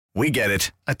We get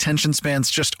it. Attention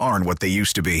spans just aren't what they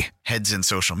used to be. Heads in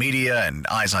social media and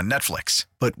eyes on Netflix.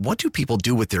 But what do people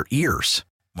do with their ears?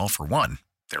 Well, for one,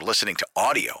 they're listening to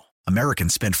audio.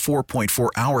 Americans spend 4.4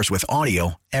 hours with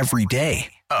audio every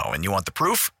day. Oh, and you want the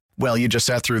proof? Well, you just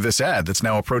sat through this ad that's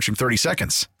now approaching 30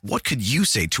 seconds. What could you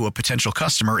say to a potential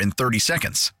customer in 30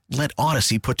 seconds? Let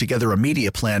Odyssey put together a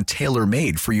media plan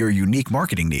tailor-made for your unique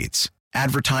marketing needs.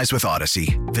 Advertise with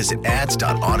Odyssey. Visit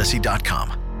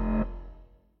ads.odyssey.com.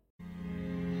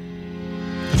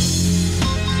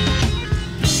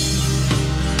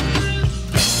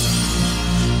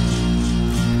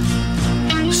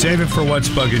 Save it for what's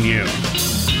bugging you.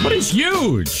 But it's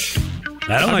huge.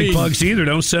 I mean, bugs either.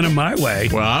 Don't send them my way.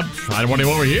 Well, I don't want him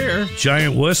over here.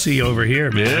 Giant wussy over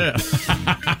here, man.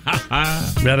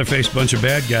 Yeah. Rather face a bunch of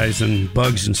bad guys than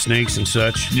bugs and snakes and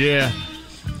such. Yeah.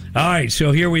 All right,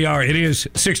 so here we are. It is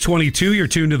 6:22. You're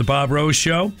tuned to the Bob Rose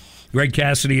Show. Greg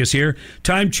Cassidy is here.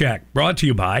 Time check brought to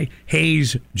you by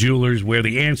Hayes Jewelers, where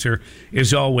the answer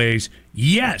is always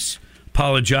yes.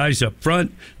 Apologize up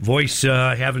front. Voice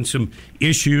having some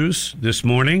issues this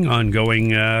morning, ongoing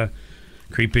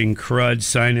creeping crud,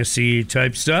 sinusy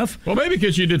type stuff. Well, maybe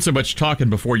because you did so much talking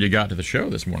before you got to the show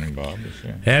this morning, Bob.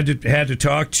 Had to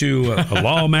talk to a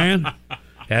lawman.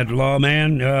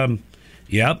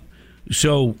 Yep.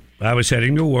 So I was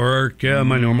heading to work.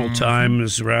 My normal time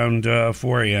is around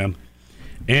 4 a.m.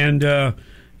 And,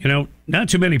 not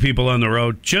too many people on the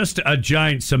road. Just a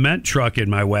giant cement truck in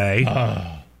my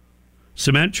way.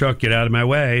 Cement truck, get out of my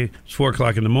way. It's 4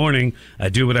 o'clock in the morning. I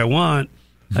do what I want.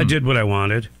 I did what I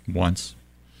wanted. Once.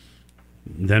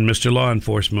 Then Mr. Law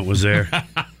Enforcement was there.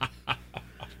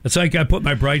 It's like I put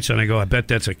my brights on. I go, I bet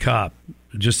that's a cop.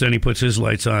 Just then he puts his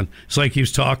lights on. It's like he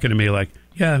was talking to me like,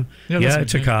 yeah,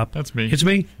 it's a cop. That's me. It's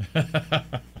me.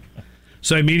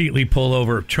 So I immediately pull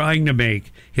over, trying to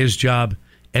make his job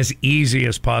as easy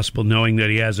as possible, knowing that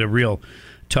he has a real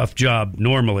tough job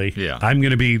normally. Yeah. I'm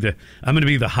going to be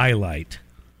the highlight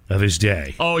of his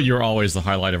day. Oh, you're always the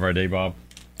highlight of our day, Bob.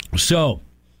 So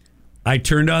I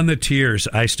turned on the tears.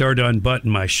 I started to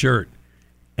unbutton my shirt.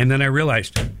 And then I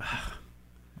realized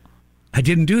I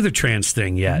didn't do the trans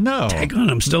thing yet. No. Tag on,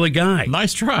 I'm still a guy.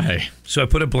 Nice try. So I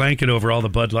put a blanket over all the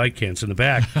Bud Light cans in the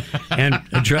back and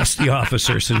addressed the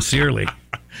officer sincerely.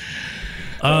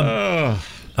 One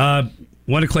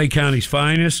of Clay County's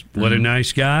finest. What a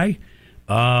nice guy.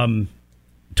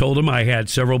 Told him I had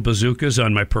several bazookas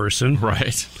on my person.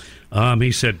 Right.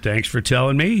 He said, thanks for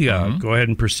telling me. Go ahead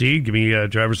and proceed. Give me a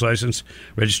driver's license,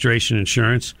 registration,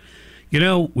 insurance.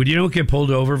 When you don't get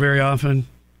pulled over very often,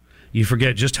 you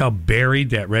forget just how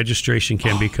buried that registration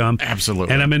can become.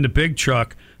 Absolutely. And I'm in the big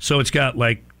truck, so it's got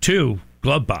like 2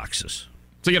 glove boxes.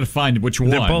 So you got to find which one.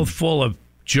 They're both full of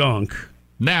junk.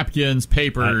 Napkins,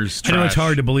 papers, I know it's trash.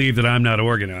 hard to believe that I'm not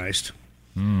organized.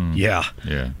 Yeah.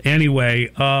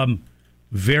 Anyway,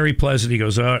 very pleasant. He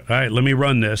goes, all right, let me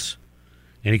run this.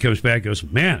 And he comes back and goes,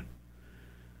 man,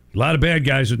 a lot of bad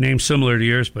guys with names similar to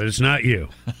yours, but it's not you.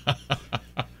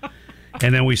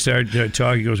 And then we started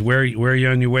talking. He goes, where are you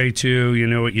on your way to? You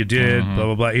know what you did, blah,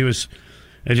 blah, blah. He was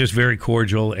just very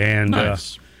cordial. And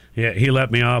nice. He let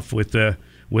me off with a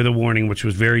warning, which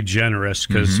was very generous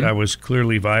because I was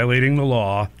clearly violating the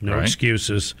law. No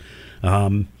excuses.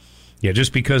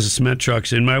 Just because the cement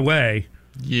truck's in my way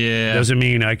doesn't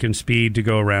mean I can speed to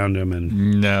go around them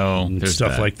and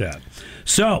stuff like that.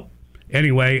 So,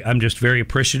 anyway, I'm just very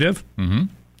appreciative.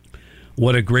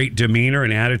 What a great demeanor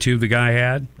and attitude the guy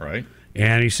had. Right.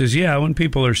 And he says, yeah, when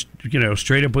people are,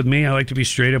 straight up with me, I like to be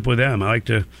straight up with them. I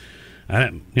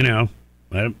don't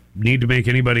need to make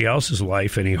anybody else's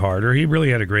life any harder. He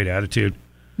really had a great attitude.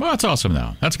 Well, that's awesome,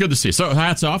 though. That's good to see. So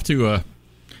hats off to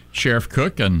Sheriff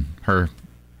Cook and her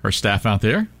staff out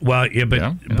there. Well,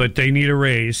 but they need a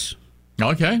raise.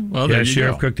 Okay. Well, there you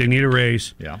Sheriff Cook, they need a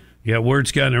raise. Yeah. Yeah,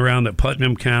 word's gotten around that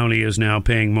Putnam County is now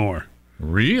paying more.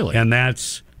 Really? And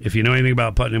that's, if you know anything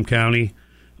about Putnam County,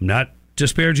 I'm not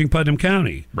disparaging Putnam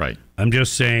County. Right. I'm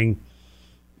just saying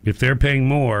if they're paying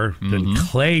more than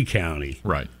Clay County,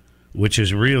 right, which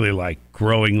is really like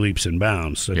growing leaps and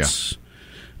bounds. It's,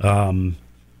 so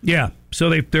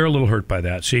they're a little hurt by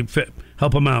that. So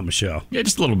help them out, Michelle. Yeah,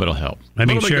 just a little bit of help.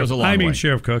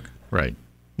 Sheriff Cook. Right.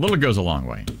 A little goes a long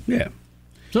way. Yeah.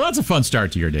 So that's a fun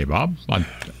start to your day, Bob. Had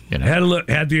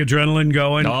the adrenaline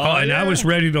going. And I was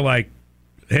ready to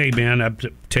hey, man,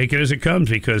 take it as it comes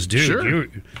because,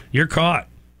 dude, you're caught.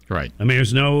 Right. I mean,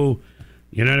 there's no,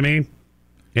 you know what I mean?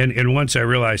 And once I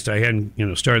realized I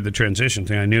hadn't, started the transition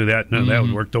thing, I knew that that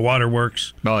would work. The water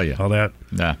works. Oh, yeah. All that.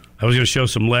 Yeah. I was going to show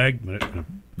some leg, but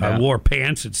I wore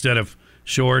pants instead of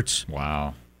shorts.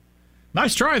 Wow.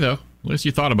 Nice try, though. At least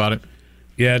you thought about it.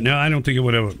 Yeah, no, I don't think it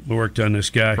would have worked on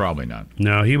this guy. Probably not.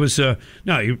 No, he was he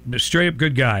was a straight up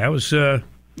good guy. I was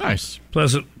nice,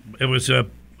 pleasant. It was I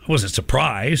wasn't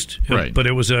surprised, right? But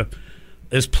it was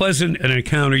as pleasant an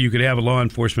encounter you could have with law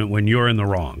enforcement when you're in the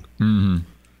wrong. Mm-hmm.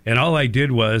 And all I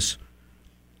did was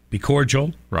be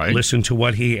cordial, right? Listen to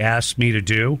what he asked me to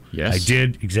do. Yes, I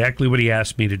did exactly what he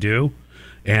asked me to do,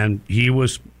 and he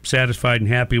was satisfied and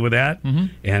happy with that. Mm-hmm.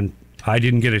 And I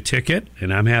didn't get a ticket,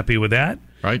 and I'm happy with that.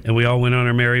 Right. And we all went on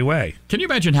our merry way. Can you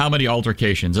imagine how many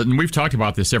altercations, and we've talked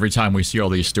about this every time we see all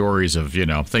these stories of,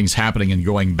 things happening and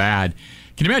going bad.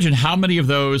 Can you imagine how many of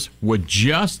those would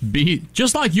just be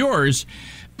just like yours?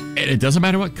 And it doesn't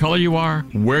matter what color you are,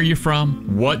 where you're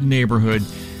from, what neighborhood.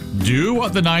 Do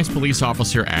what the nice police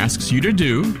officer asks you to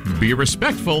do. Be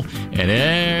respectful, and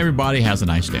everybody has a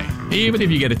nice day. Even if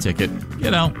you get a ticket,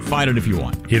 fight it if you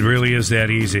want. It really is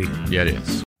that easy. Yeah, it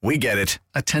is. We get it.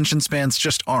 Attention spans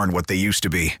just aren't what they used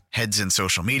to be. Heads in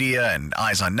social media and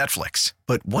eyes on Netflix.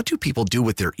 But what do people do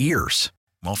with their ears?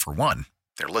 Well, for one,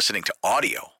 they're listening to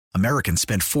audio. Americans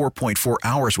spend 4.4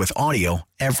 hours with audio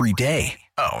every day.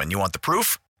 Oh, and you want the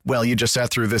proof? Well, you just sat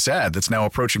through this ad that's now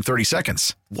approaching 30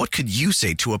 seconds. What could you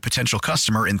say to a potential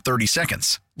customer in 30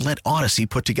 seconds? Let Odyssey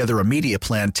put together a media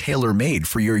plan tailor-made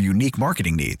for your unique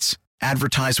marketing needs.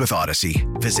 Advertise with Odyssey.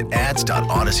 Visit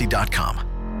ads.odyssey.com.